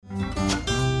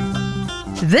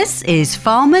This is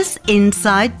Farmers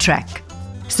Inside Track,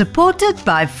 supported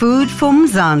by Food for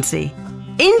Mzansi.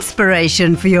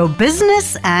 Inspiration for your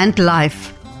business and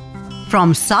life.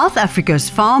 From South Africa's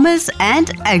farmers and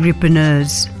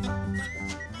agripreneurs.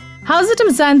 How's it,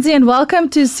 Mzansi, and welcome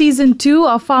to Season 2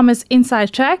 of Farmers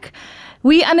Inside Track.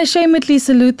 We unashamedly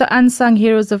salute the unsung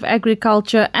heroes of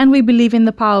agriculture, and we believe in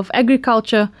the power of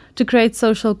agriculture to create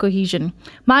social cohesion.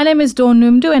 My name is Dawn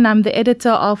Numdu, and I'm the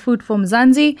editor of Food for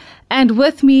Mzansi. And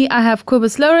with me, I have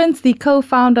Kobus Lawrence, the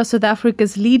co-founder of South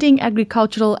Africa's leading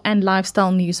agricultural and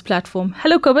lifestyle news platform.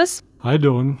 Hello, Kobus. Hi,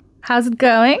 Dawn. How's it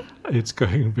going? It's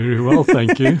going very well,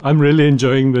 thank you. I'm really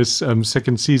enjoying this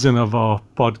second season of our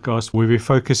podcast where we're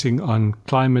focusing on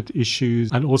climate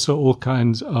issues and also all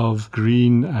kinds of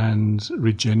green and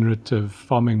regenerative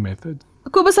farming methods.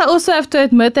 Kobus, I also have to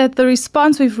admit that the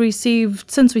response we've received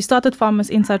since we started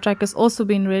Farmers Inside Track has also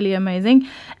been really amazing.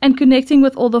 And connecting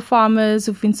with all the farmers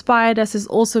who've inspired us has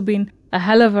also been a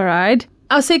hell of a ride.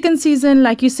 Our second season,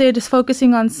 like you said, is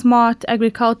focusing on smart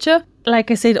agriculture.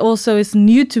 Like I said, also is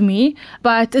new to me,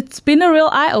 but it's been a real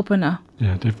eye-opener.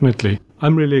 Yeah, definitely.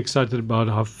 I'm really excited about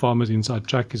how Farmers Inside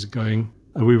Track is going.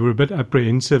 We were a bit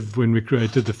apprehensive when we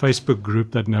created the Facebook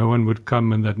group that no one would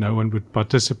come and that no one would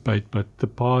participate. But the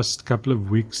past couple of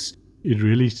weeks, it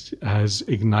really has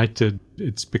ignited.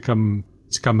 It's come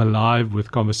alive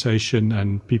with conversation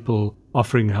and people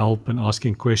offering help and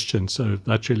asking questions. So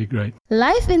that's really great.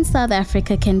 Life in South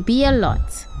Africa can be a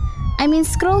lot.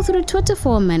 Scroll through Twitter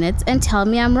for a minute and tell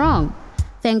me I'm wrong.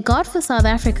 Thank God for South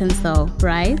Africans though,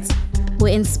 right?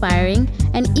 We're inspiring,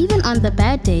 and even on the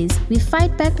bad days, we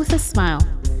fight back with a smile.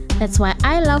 That's why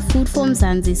I love Food for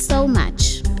Mzansi so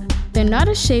much. We're not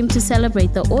ashamed to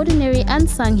celebrate the ordinary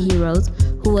unsung heroes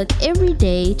who work every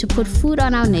day to put food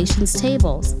on our nation's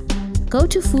tables. Go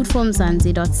to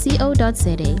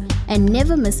foodformzansi.co.za and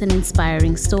never miss an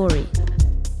inspiring story.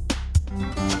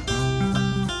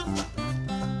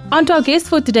 On to our guest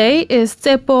for today is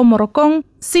Tsepo Morokong,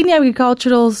 Senior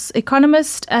Agricultural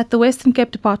Economist at the Western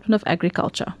Cape Department of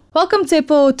Agriculture. Welcome,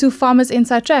 Tsepo, to Farmers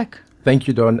Inside Track. Thank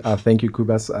you, Dawn. Thank you,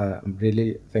 Kobus. I'm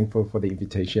really thankful for the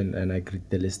invitation, and I greet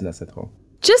the listeners at home.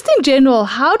 Just in general,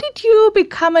 how did you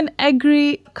become an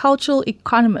agricultural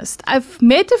economist? I've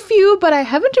met a few, but I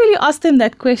haven't really asked them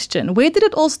that question. Where did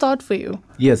it all start for you?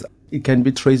 Yes, it can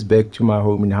be traced back to my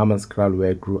home in Hammanskraal,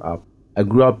 where I grew up. I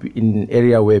grew up in an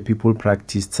area where people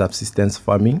practiced subsistence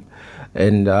farming,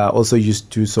 and also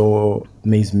used to sow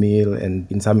maize meal,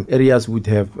 and in some areas would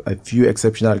have a few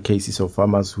exceptional cases of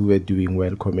farmers who were doing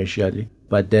well commercially.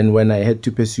 But then when I had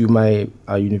to pursue my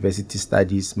university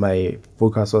studies, my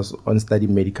focus was on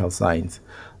studying medical science.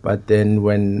 But then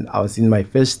when I was in my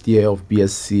first year of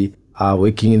BSc,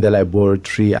 working in the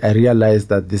laboratory, I realized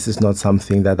that this is not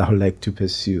something that I would like to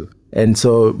pursue. And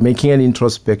so making an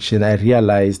introspection, I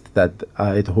realized that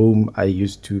at home I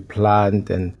used to plant,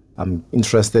 and I'm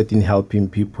interested in helping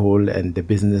people and the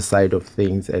business side of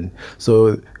things. And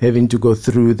so having to go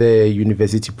through the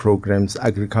university programs,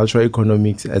 agricultural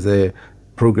economics as a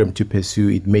program to pursue,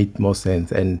 it made more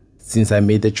sense. And since I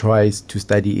made the choice to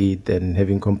study it and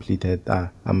having completed,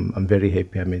 I'm very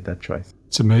happy I made that choice.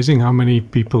 It's amazing how many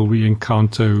people we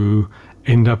encounter who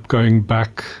end up going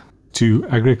back to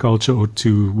agriculture or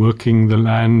to working the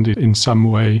land in some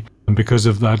way because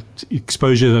of that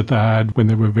exposure that they had when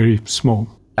they were very small.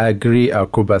 I agree,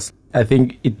 Kobus. I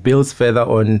think it builds further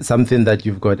on something that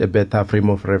you've got a better frame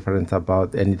of reference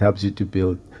about, and it helps you to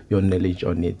build your knowledge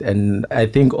on it. And I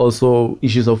think also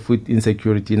issues of food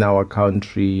insecurity in our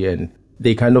country, and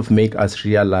they kind of make us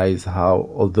realize how,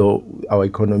 although our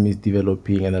economy is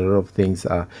developing and a lot of things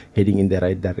are heading in the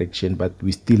right direction, but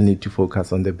we still need to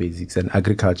focus on the basics, and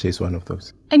agriculture is one of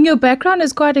those. And your background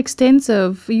is quite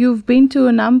extensive. You've been to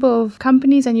a number of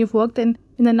companies and you've worked in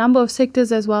a number of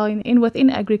sectors as well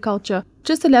within agriculture.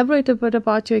 Just elaborate a bit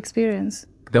about your experience.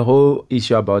 The whole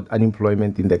issue about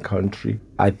unemployment in the country,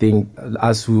 I think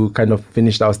us who kind of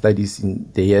finished our studies in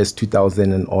the years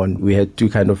 2000 and on, we had to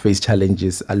kind of face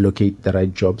challenges, allocate the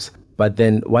right jobs. But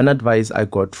then one advice I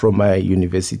got from my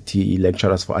university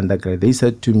lecturers for undergrad, they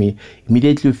said to me,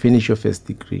 immediately finish your first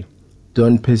degree.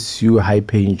 Don't pursue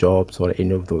high-paying jobs or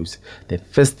any of those. The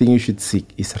first thing you should seek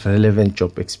is relevant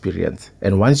job experience.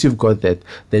 And once you've got that,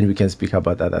 then we can speak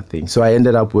about other things. So I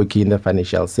ended up working in the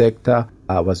financial sector.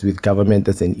 I was with government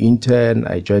as an intern.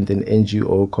 I joined an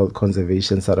NGO called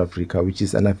Conservation South Africa, which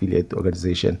is an affiliate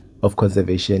organization of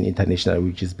Conservation International,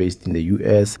 which is based in the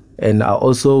US. And I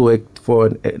also worked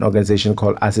for an organization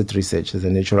called Asset Research as a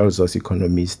natural resource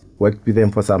economist. Worked with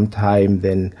them for some time.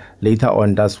 Then later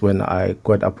on, that's when I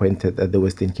got appointed at the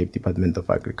Western Cape Department of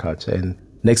Agriculture. And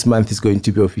Next month is going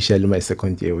to be officially my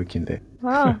second year working there.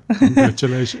 Wow.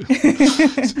 Congratulations.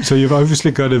 So you've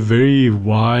obviously got a very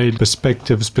wide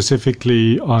perspective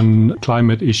specifically on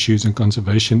climate issues and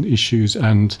conservation issues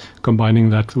and combining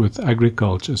that with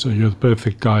agriculture. So you're the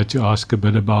perfect guy to ask a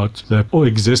bit about the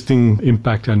existing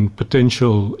impact and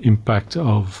potential impact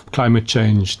of climate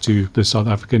change to the South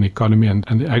African economy and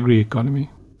the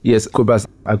agri-economy. Yes, Kobus,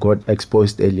 I got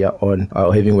exposed earlier on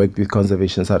having worked with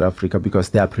Conservation South Africa because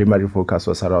their primary focus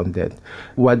was around that.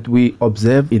 What we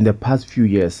observed in the past few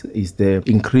years is the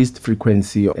increased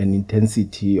frequency and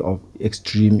intensity of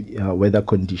extreme weather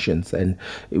conditions, and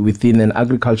within an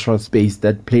agricultural space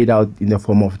that played out in the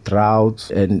form of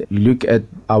droughts. And you look at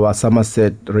our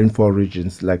Somerset rainfall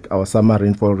regions, like our summer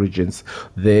rainfall regions,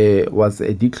 there was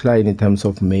a decline in terms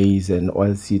of maize and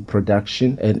oilseed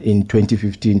production, and in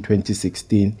 2015,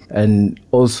 2016. And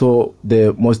also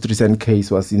the most recent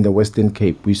case was in the Western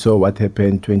Cape. We saw what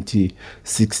happened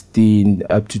 2016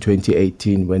 up to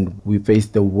 2018 when we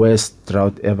faced the worst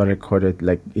drought ever recorded,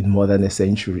 like in more than a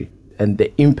century. And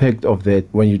the impact of that,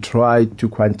 when you try to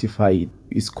quantify it,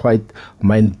 is quite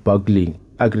mind-boggling.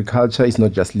 Agriculture is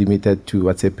not just limited to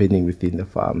what's happening within the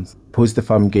farms. Post the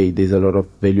farm gate, there's a lot of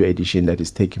value addition that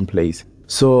is taking place.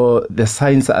 So the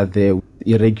signs are there,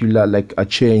 irregular, like a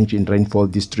change in rainfall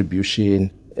distribution,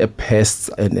 pests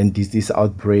and disease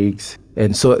outbreaks.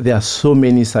 And so there are so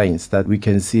many signs that we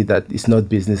can see that it's not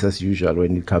business as usual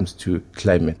when it comes to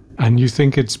climate. And you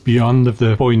think it's beyond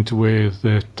the point where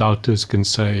the doubters can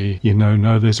say,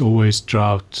 no, there's always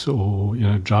drought, or,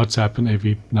 droughts happen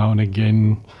every now and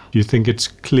again. Do you think it's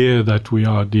clear that we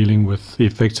are dealing with the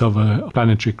effects of a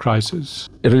planetary crisis?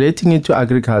 Relating it to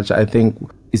agriculture, I think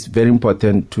it's very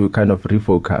important to kind of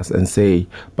refocus and say,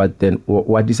 but then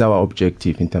what is our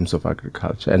objective in terms of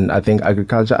agriculture? And I think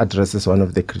agriculture addresses one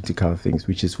of the critical things,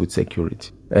 which is food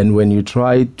security. And when you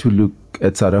try to look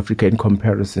at South Africa in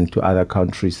comparison to other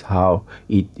countries, how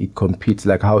it competes,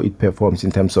 like how it performs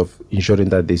in terms of ensuring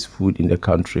that there's food in the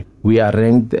country. We are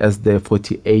ranked as the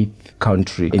 48th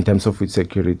country in terms of food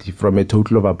security from a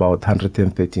total of about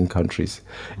 113 countries.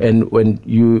 And when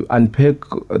you unpack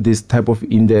this type of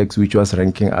index, which was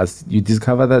ranking us, you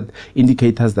discover that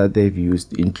indicators that they've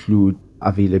used include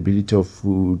availability of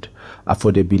food,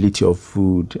 affordability of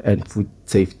food, and food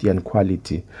safety and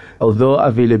quality. Although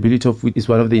availability of food is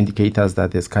one of the indicators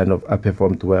that has kind of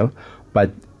performed well, but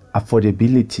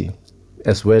affordability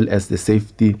as well as the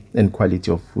safety and quality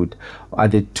of food are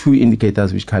the two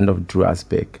indicators which kind of drew us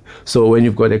back. So when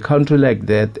you've got a country like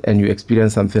that and you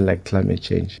experience something like climate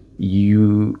change,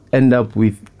 you end up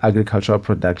with agricultural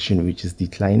production which is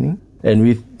declining. And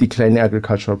with declining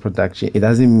agricultural production, it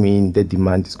doesn't mean the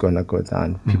demand is going to go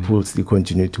down. People still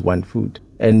continue to want food.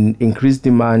 And increased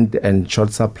demand and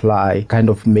short supply kind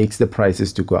of makes the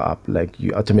prices to go up. Like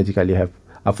you automatically have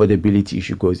affordability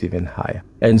issue goes even higher.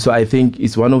 And so I think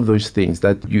it's one of those things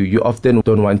that you often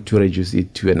don't want to reduce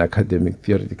it to an academic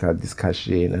theoretical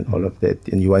discussion and all of that.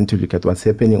 And you want to look at what's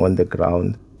happening on the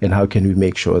ground and how can we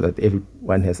make sure that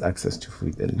everyone has access to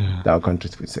food and our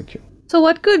country's food secure. So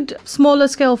what could smaller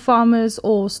scale farmers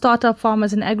or startup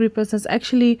farmers in agribusiness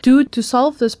actually do to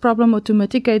solve this problem or to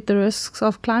mitigate the risks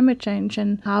of climate change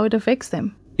and how it affects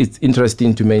them? It's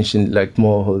interesting to mention like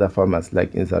smallholder farmers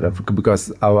like in South Africa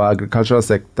because our agricultural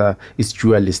sector is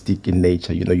dualistic in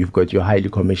nature. You've got your highly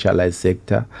commercialized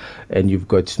sector and you've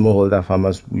got smallholder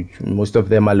farmers, which most of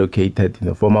them are located in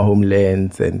the former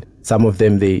homelands, and some of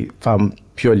them they farm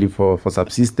purely for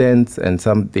subsistence, and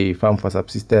some they farm for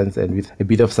subsistence and with a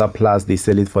bit of surplus they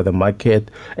sell it for the market.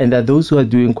 And there are those who are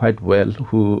doing quite well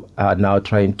who are now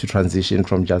trying to transition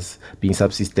from just being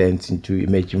subsistence into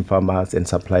emerging farmers and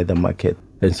supply the market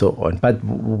and so on. But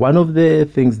one of the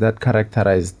things that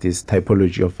characterize this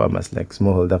typology of farmers, like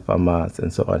smallholder farmers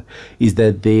and so on, is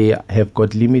that they have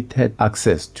got limited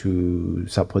access to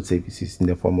support services in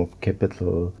the form of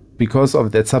capital. Because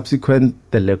of that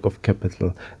the lack of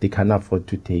capital, they can't afford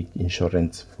to take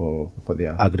insurance for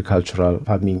their agricultural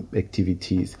farming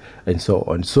activities and so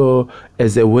on. So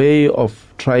as a way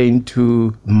of trying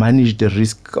to manage the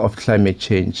risk of climate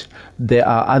change, there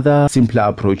are other simpler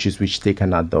approaches which they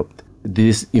can adopt.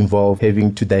 This involves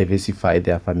having to diversify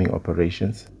their farming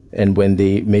operations. And when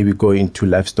they maybe go into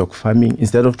livestock farming,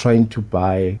 instead of trying to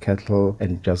buy cattle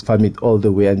and just farm it all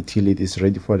the way until it is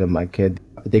ready for the market,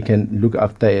 they can look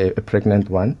after a pregnant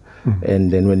one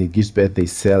And then when it gives birth, they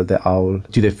sell the owl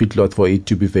to the feedlot for it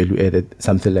to be value added,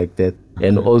 something like that.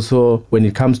 And also, when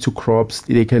it comes to crops,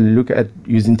 they can look at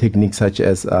using techniques such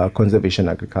as conservation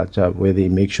agriculture, where they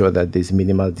make sure that there's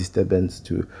minimal disturbance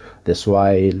to the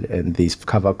soil, and these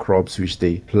cover crops which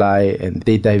they apply, and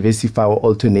they diversify or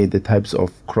alternate the types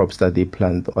of crops that they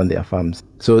plant on their farms.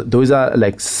 So those are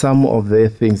like some of the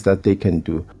things that they can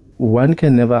do. One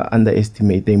can never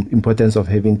underestimate the importance of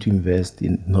having to invest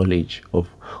in knowledge of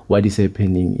what is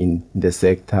happening in the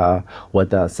sector,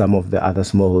 what are some of the other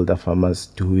smallholder farmers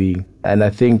doing. And I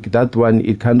think that one,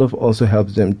 it kind of also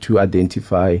helps them to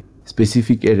identify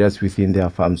specific areas within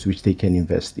their farms which they can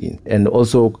invest in. And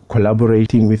also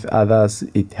collaborating with others,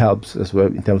 it helps as well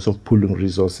in terms of pooling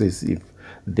resources if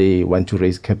they want to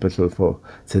raise capital for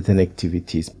certain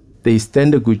activities. They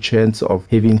stand a good chance of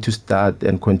having to start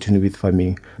and continue with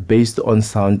farming based on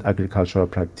sound agricultural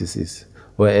practices.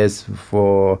 Whereas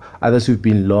for others who've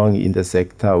been long in the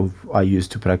sector, who are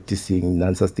used to practicing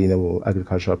non-sustainable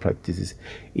agricultural practices,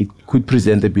 it could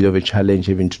present a bit of a challenge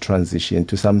having to transition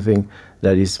to something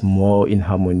that is more in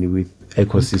harmony with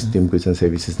ecosystem goods and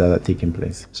services that are taking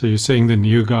place. So you're saying the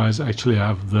new guys actually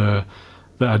have the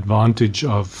advantage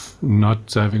of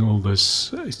not having all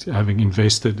this, having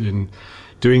invested in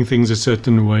doing things a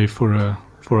certain way for a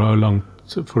long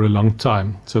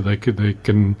time, so they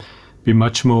can be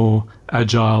much more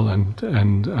agile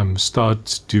and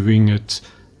start doing it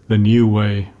the new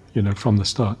way, from the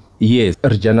start. Yes,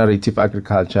 regenerative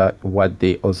agriculture, what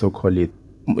they also call it.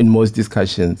 In most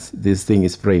discussions, this thing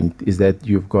is framed is that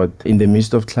you've got, in the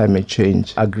midst of climate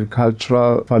change,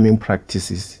 agricultural farming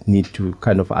practices need to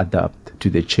kind of adapt to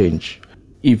the change.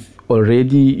 If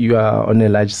already you are on a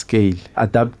large scale,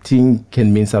 adapting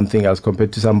can mean something else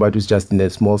compared to somebody who's just in a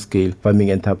small scale farming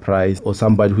enterprise, or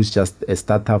somebody who's just a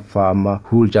startup farmer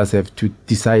who will just have to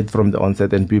decide from the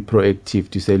onset and be proactive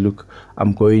to say, look,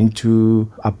 I'm going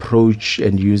to approach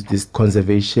and use this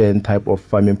conservation type of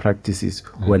farming practices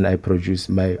when I produce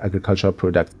my agricultural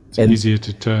products. It's easier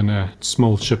to turn a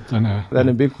small ship than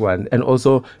a big one. And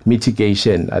also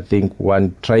mitigation. I think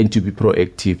one, trying to be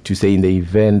proactive to say, in the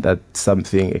event that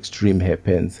something extreme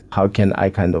happens, how can I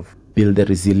kind of build the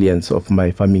resilience of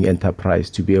my farming enterprise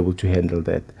to be able to handle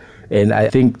that? And I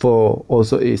think for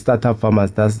also startup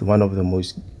farmers, that's one of the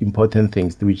most important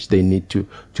things which they need to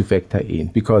factor in,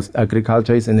 because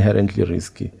agriculture is inherently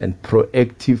risky, and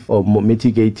proactive or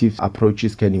mitigative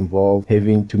approaches can involve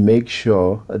having to make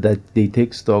sure that they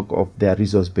take stock of their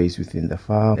resource base within the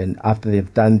farm. And after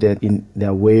they've done that, in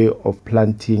their way of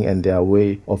planting and their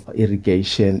way of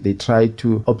irrigation, they try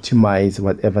to optimize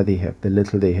whatever they have, the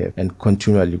little they have, and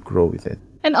continually grow with it.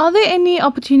 And are there any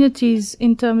opportunities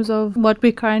in terms of what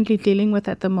we're currently dealing with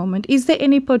at the moment? Is there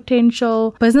any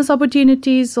potential business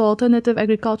opportunities or alternative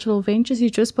agricultural ventures? You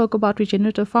just spoke about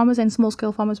regenerative farmers and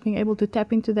small-scale farmers being able to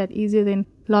tap into that easier than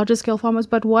larger-scale farmers.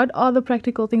 But what are the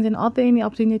practical things, and are there any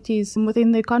opportunities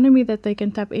within the economy that they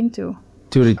can tap into?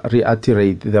 To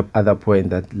reiterate the other point,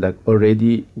 that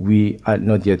already we are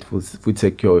not yet food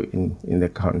secure in the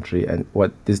country, and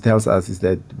what this tells us is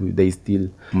that there is still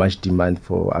much demand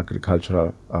for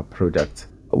agricultural products.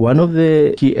 One of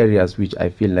the key areas which I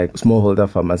feel like smallholder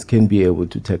farmers can be able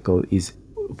to tackle is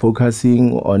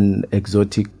focusing on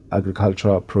exotic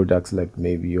agricultural products, like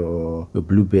maybe your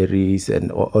blueberries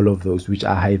and all of those, which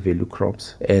are high value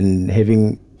crops, and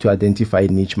having to identify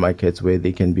niche markets where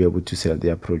they can be able to sell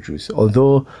their produce.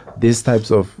 Although these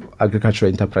types of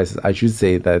agricultural enterprises, I should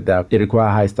say that they require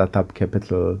high startup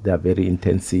capital, they are very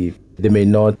intensive. They may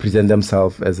not present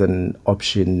themselves as an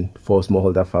option for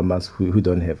smallholder farmers who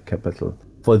don't have capital.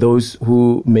 For those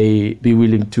who may be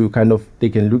willing to they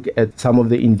can look at some of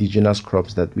the indigenous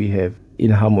crops that we have in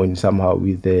harmony somehow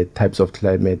with the types of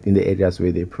climate in the areas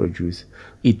where they produce.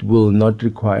 It will not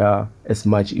require as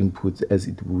much input as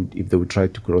it would if they would try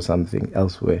to grow something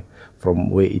elsewhere from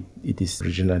where it is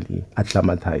regionally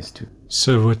acclimatized to.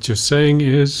 So what you're saying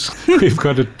is we've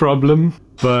got a problem,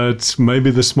 but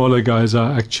maybe the smaller guys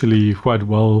are actually quite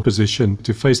well positioned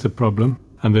to face the problem.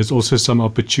 And there's also some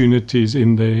opportunities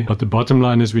in there. But the bottom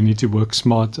line is we need to work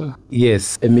smarter.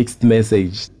 Yes, a mixed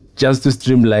message. Just to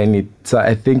streamline it, so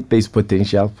I think there's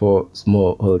potential for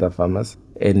smallholder farmers,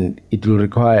 and it will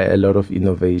require a lot of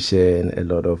innovation, a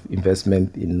lot of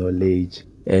investment in knowledge,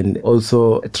 and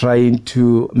also trying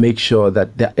to make sure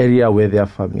that the area where they are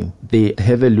farming, they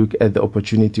have a look at the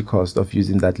opportunity cost of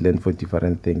using that land for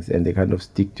different things, and they kind of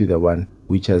stick to the one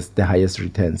which has the highest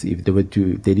returns if they were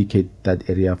to dedicate that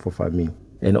area for farming.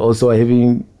 And also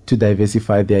having to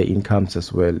diversify their incomes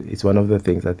as well. It's one of the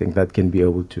things I think that can be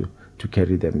able to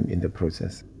carry them in the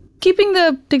process. Keeping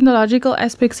the technological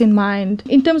aspects in mind,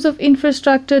 in terms of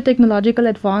infrastructure, technological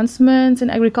advancements,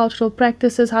 and agricultural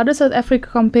practices, how does South Africa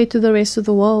compare to the rest of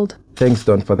the world? Thanks,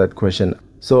 Don, for that question.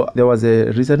 So there was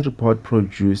a recent report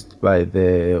produced by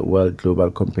the World Global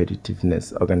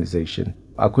Competitiveness Organization.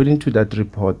 According to that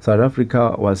report, South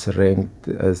Africa was ranked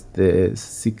as the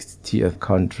 60th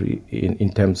country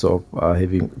in terms of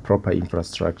having proper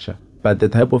infrastructure. But the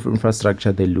type of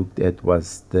infrastructure they looked at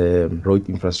was the road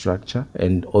infrastructure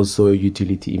and also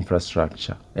utility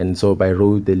infrastructure. And so by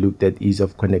road, they looked at ease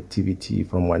of connectivity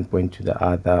from one point to the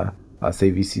other,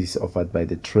 services offered by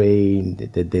the train,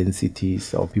 the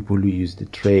densities of people who use the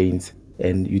trains,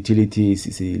 and utilities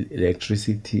is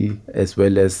electricity, as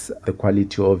well as the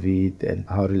quality of it and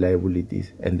how reliable it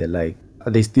is and the like.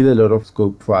 There's still a lot of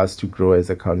scope for us to grow as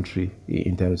a country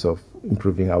in terms of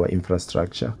improving our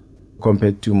infrastructure.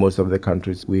 Compared to most of the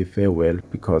countries, we fare well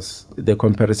because the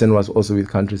comparison was also with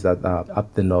countries that are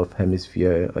up the North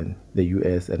Hemisphere and the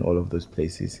US and all of those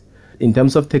places. In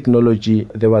terms of technology,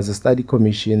 there was a study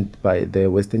commissioned by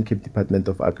the Western Cape Department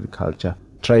of Agriculture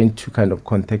trying to kind of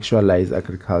contextualize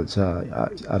agriculture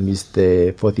amidst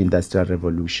the Fourth Industrial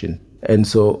Revolution. And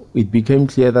so it became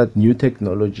clear that new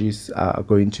technologies are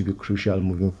going to be crucial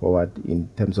moving forward in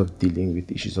terms of dealing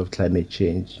with issues of climate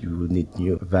change. You will need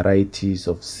new varieties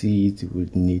of seeds. You will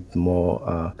need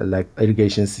more like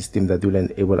irrigation system that will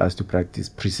enable us to practice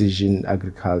precision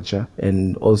agriculture,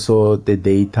 and also the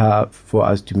data for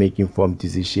us to make informed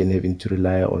decisions, having to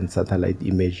rely on satellite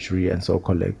imagery and so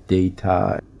collect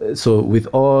data. So with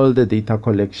all the data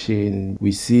collection,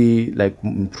 we see like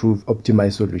improved,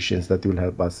 optimized solutions that will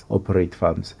help us operate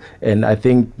farms. And I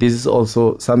think this is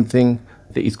also something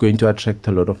that is going to attract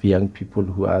a lot of young people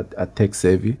who are tech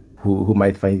savvy, who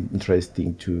might find it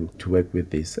interesting to work with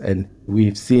this. And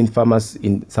we've seen farmers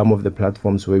in some of the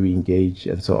platforms where we engage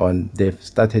and so on, they've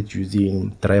started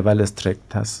using driverless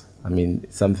tractors. I mean,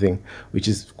 something which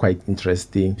is quite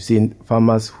interesting. We've seen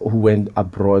farmers who went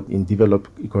abroad in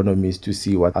developed economies to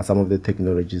see what are some of the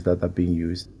technologies that are being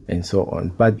used and so on.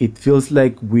 But it feels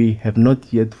like we have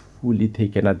not yet fully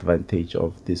taken advantage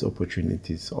of these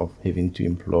opportunities of having to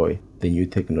employ the new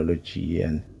technology,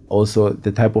 and also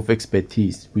the type of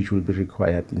expertise which will be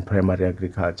required in primary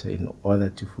agriculture in order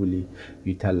to fully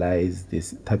utilize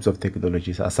these types of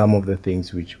technologies are some of the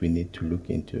things which we need to look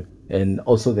into. And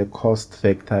also the cost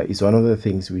factor is one of the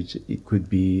things which it could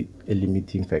be a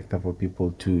limiting factor for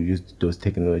people to use those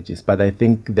technologies. But I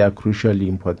think they are crucially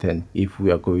important if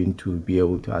we are going to be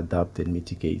able to adapt and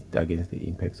mitigate against the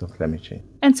impacts of climate change.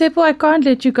 And Tsepo, I can't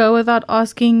let you go without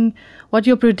asking what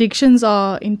your predictions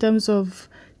are in terms of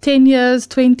 10 years,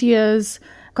 20 years,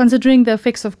 considering the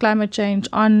effects of climate change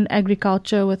on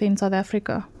agriculture within South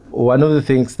Africa? One of the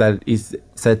things that is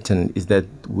certain is that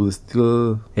we'll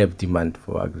still have demand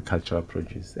for agricultural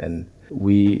produce. And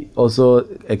we also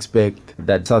expect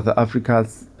that South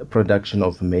Africa's production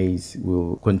of maize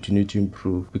will continue to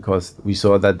improve because we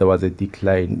saw that there was a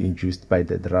decline induced by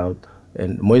the drought,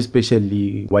 and more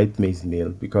especially white maize meal,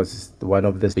 because it's one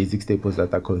of the basic staples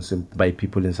that are consumed by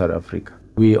people in South Africa.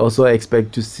 We also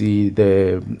expect to see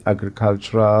the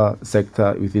agricultural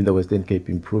sector within the Western Cape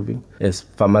improving as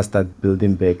farmers start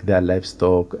building back their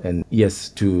livestock and yes,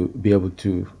 to be able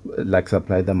to like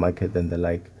supply the market and the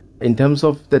like. In terms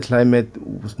of the climate,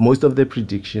 most of the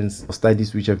predictions,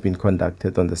 studies which have been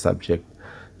conducted on the subject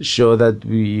show that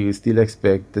we still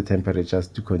expect the temperatures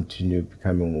to continue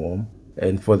becoming warm.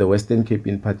 And for the Western Cape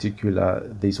in particular,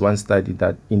 there's one study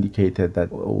that indicated that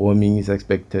warming is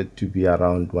expected to be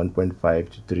around 1.5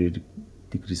 to 3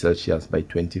 degrees Celsius by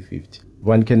 2050.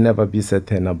 One can never be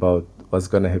certain about what's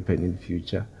going to happen in the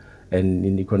future. And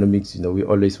in economics, we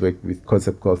always work with a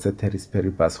concept called ceteris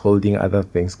paribus, holding other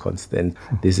things constant.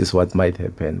 This is what might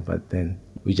happen, but then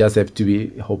we just have to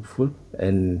be hopeful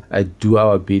and do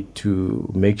our bit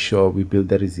to make sure we build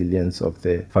the resilience of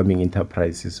the farming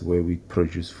enterprises where we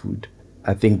produce food.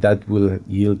 I think that will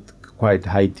yield quite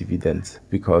high dividends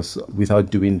because without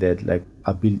doing that,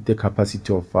 the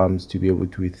capacity of farms to be able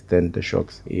to withstand the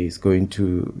shocks is going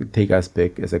to take us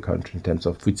back as a country in terms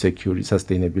of food security,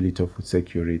 sustainability of food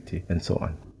security, and so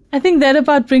on. I think that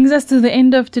about brings us to the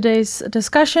end of today's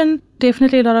discussion.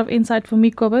 Definitely a lot of insight for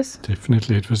me, Kobus.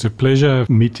 Definitely. It was a pleasure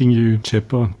meeting you,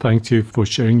 Tsepo. Thank you for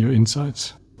sharing your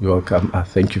insights. You're welcome.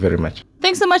 Thank you very much.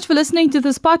 Thanks so much for listening to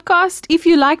this podcast. If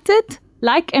you liked it,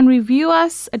 like and review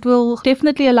us. It will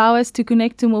definitely allow us to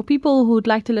connect to more people who would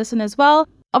like to listen as well.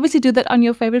 Obviously do that on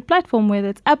your favorite platform, whether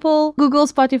it's Apple, Google,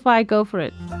 Spotify, go for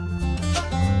it.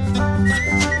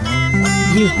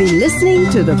 You've been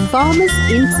listening to the Farmers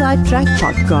Inside Track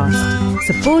podcast,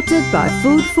 supported by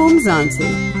Food for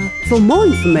Mzansi. For more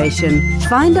information,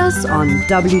 find us on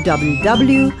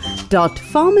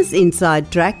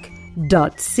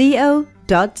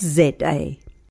www.farmersinsidetrack.co.za.